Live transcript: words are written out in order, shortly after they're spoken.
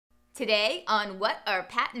Today on What Are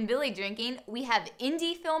Pat and Billy Drinking, we have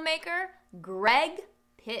indie filmmaker Greg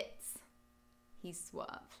Pitts. He's suave.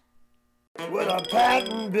 What are Pat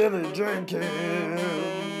and Billy drinking?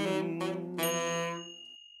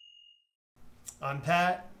 I'm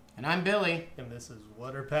Pat. And I'm Billy. And this is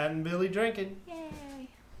What Are Pat and Billy Drinking? Yay.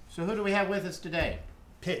 So who do we have with us today?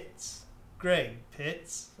 Pitts. Greg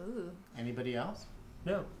Pitts. Ooh. Anybody else?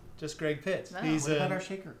 No, just Greg Pitts. No. He's What about our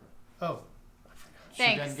shaker? Oh, She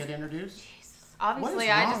Thanks. doesn't get introduced? Obviously, What is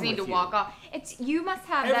I wrong just need to with you? walk off. You must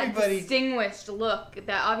have Everybody- that distinguished look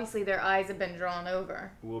that obviously their eyes have been drawn over.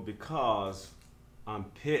 Well, because I'm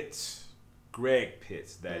Pitts, Greg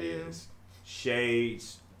Pitts, that Ew. is.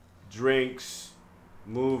 Shades, drinks,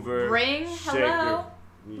 mover, Bring, shaker. hello.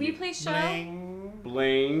 Will you please show? bling.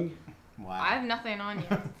 Bling. I Wow. have nothing on you.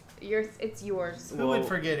 It's yours. Who would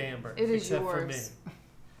forget Amber? It is except yours. for me.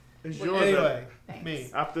 It's Well, yours. Anyway, Thanks. me.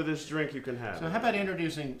 After this drink, you can have So it. how about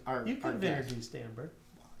introducing our You could our have guest? introduced Amber.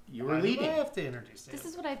 You Why were do leading. I have to introduce Amber. This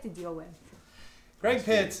is what I have to deal with. Greg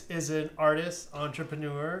Pitts is an artist,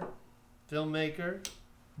 entrepreneur, filmmaker,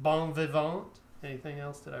 bon vivant. Anything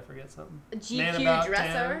else? Did I forget something? A Man GQ about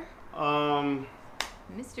dresser.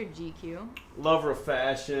 Mr. GQ. Lover of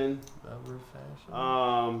fashion. Lover of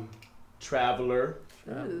fashion. Traveler.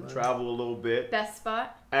 Ooh. Travel a little bit. Best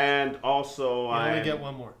spot. And also, You only I'm get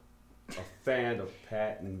one more. a fan of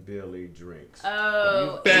Pat and Billy drinks.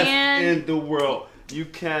 Oh, Best and in the world. You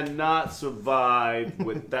cannot survive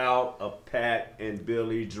without a Pat and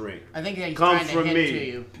Billy drink. I think he's Comes trying to from hint to me,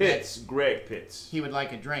 you Pitts, Greg Pitts. that he would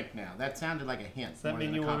like a drink now. That sounded like a hint. Does that more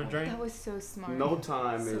mean than you want a compliment. drink? that was so smart. No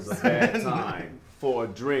time is a So bad time for a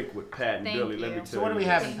drink with Pat and Thank Billy. Let me you. tell you. So what do we this.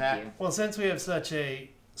 have, Thank Pat? you. Well, since we have such a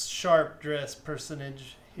sharp dressed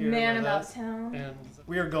personage here Man with about us, town. and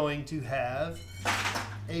we are going to have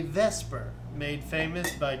a Vesper made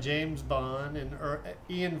famous by James Bond and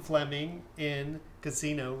Ian Fleming in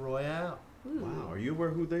Casino Royale. Wow, are you aware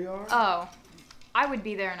who they are? Oh, I would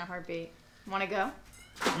be there in a heartbeat. Want to go?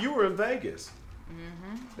 You were in Vegas.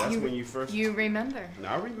 That's when you first. You remember?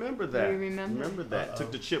 I remember that. You remember? that?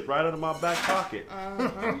 Took the chip right out of my back pocket.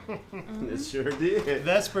 It sure did.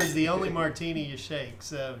 Vesper's the only martini you shake,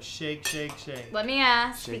 so shake, shake, shake. Let me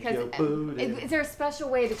ask, Shake because your booty. is there a special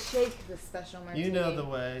way to shake this special martini? You know the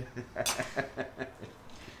way.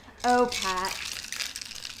 Oh, Pat.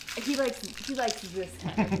 He likes this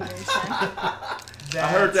kind of moonshine. I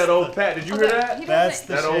heard that old Pat. Did you hear that? He That's doesn't,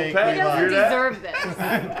 the That old shake Pat, we he doesn't hear like. that?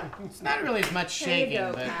 deserve this. It's not really as much There you shaking,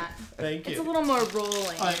 go, but Pat. Thank It's a you. little more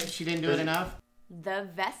rolling. oh, she didn't do it enough. The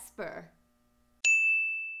Vesper.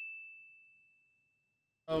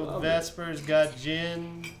 Oh, Vesper's got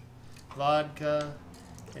gin, vodka,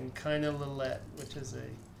 and Kinda Lillet, which is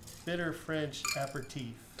a bitter French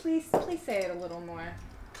aperitif. Please say it a little more.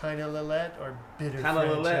 Kinda Lillet or bitter Kind of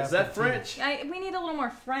French Lillet. Is that aperitif? French? We need a little more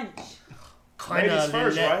French. Kinda Ladies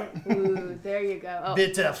first, Lillet. right? Ooh, there you go. Oh,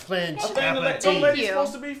 Bitter French I think the aperitif. lady's you.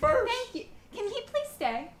 supposed to be first. thank you. Can he please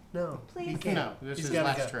stay? No, Please. he can't. No, this He's is gotta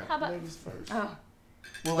last go. trip. How about? Ladies first. Oh,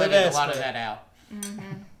 We'll The edit a lot of Vesper. that out.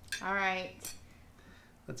 all right.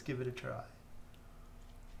 Let's give it a try.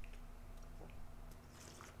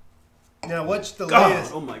 Now, what's the God,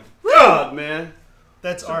 latest? oh my God, man.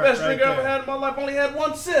 That's It's the art best right drink I ever there. had in my life. Only had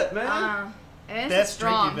one sip, man. It's Best a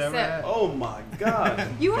drink strong you've ever sip. had. Oh my God.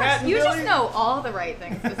 You Pat and just Billy? know all the right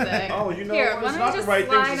things to say. Oh, you know Here, what? why It's don't not you the just right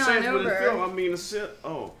thing to slide say on for the over? film. I mean, a sip.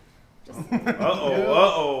 Oh. Just-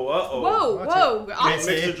 Uh-oh. Whoa. Mix Mix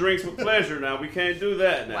the it. drinks with pleasure now. We can't do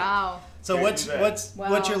that now. Wow. So Can't what's do that. what's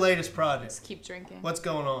Wow. what's your latest project? Just keep drinking. What's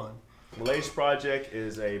going on? My latest project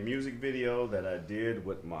is a music video that I did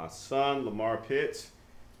with my son, Lamar Pitts.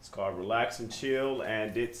 It's called Relax and Chill,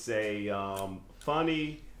 and it's a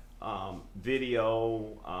funny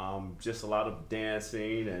video, just a lot of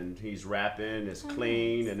dancing, and he's rapping. It's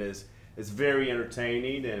clean, and it's very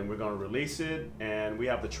entertaining, and we're going to release it, and we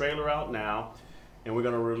have the trailer out now, and we're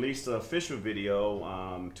going to release the official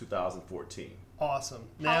video 2014. Awesome.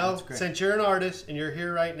 Now, That's great. since you're an artist and you're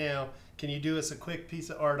here right now, can you do us a quick piece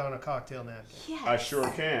of art on a cocktail napkin? Yes. I sure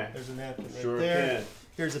can. There's a napkin right Sure there. can.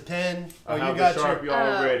 Here's a pen. I Oh, have you got the Sharpie your.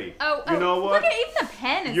 already. Oh, you know what? Look at even the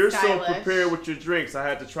pen is You're stylish. so prepared with your drinks. I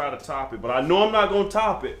had to try to top it, but I know I'm not going to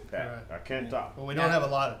top it, Pat. Right. I can't top Well, it. we don't have a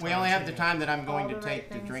lot of time. We only have so the you- time that I'm going All to the right take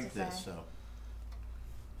to things drink to this. say. So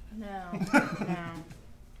No.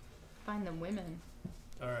 Find the women.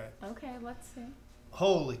 All right. Okay, let's see.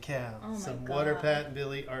 Holy cow. Oh my Some God. Water Pat and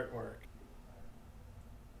Billy artwork.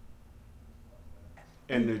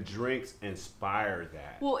 And the drinks inspire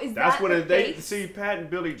that. Well, is That's that what the they face? see. Pat and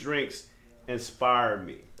Billy drinks inspire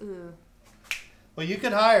me. Ooh. Well, you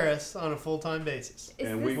could hire us on a full-time basis. Is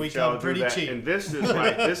And this, We shall come do pretty that. cheap. And this is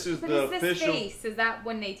like this is but the is this official. face? Is that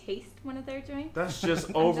when they taste one of their drinks? That's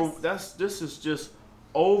just over. This is just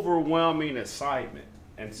overwhelming excitement.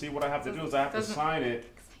 And see, what I have to do is I have to Doesn't- sign it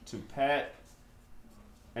to Pat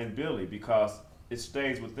and Billy because it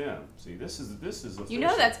stays with them. See, this is official. You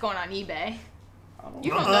know that's going on eBay. I don't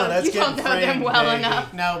You know. don't know. That's You don't getting know them framed, well baby.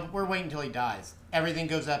 enough. No, we're waiting until he dies. Everything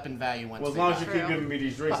goes up in value once Well, as they long die. as you True. keep giving me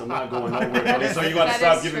these drinks, I'm not going nowhere. That So is- you got to that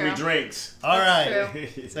stop is giving me true. drinks. All That's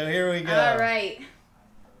right. So here we go. All right.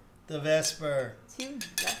 The Vesper. Two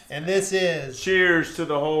And this is Cheers to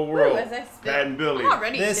the whole world. as I spit. Pat and Billy. I'm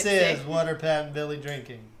already this tipsy. is what are Pat and Billy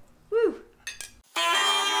drinking?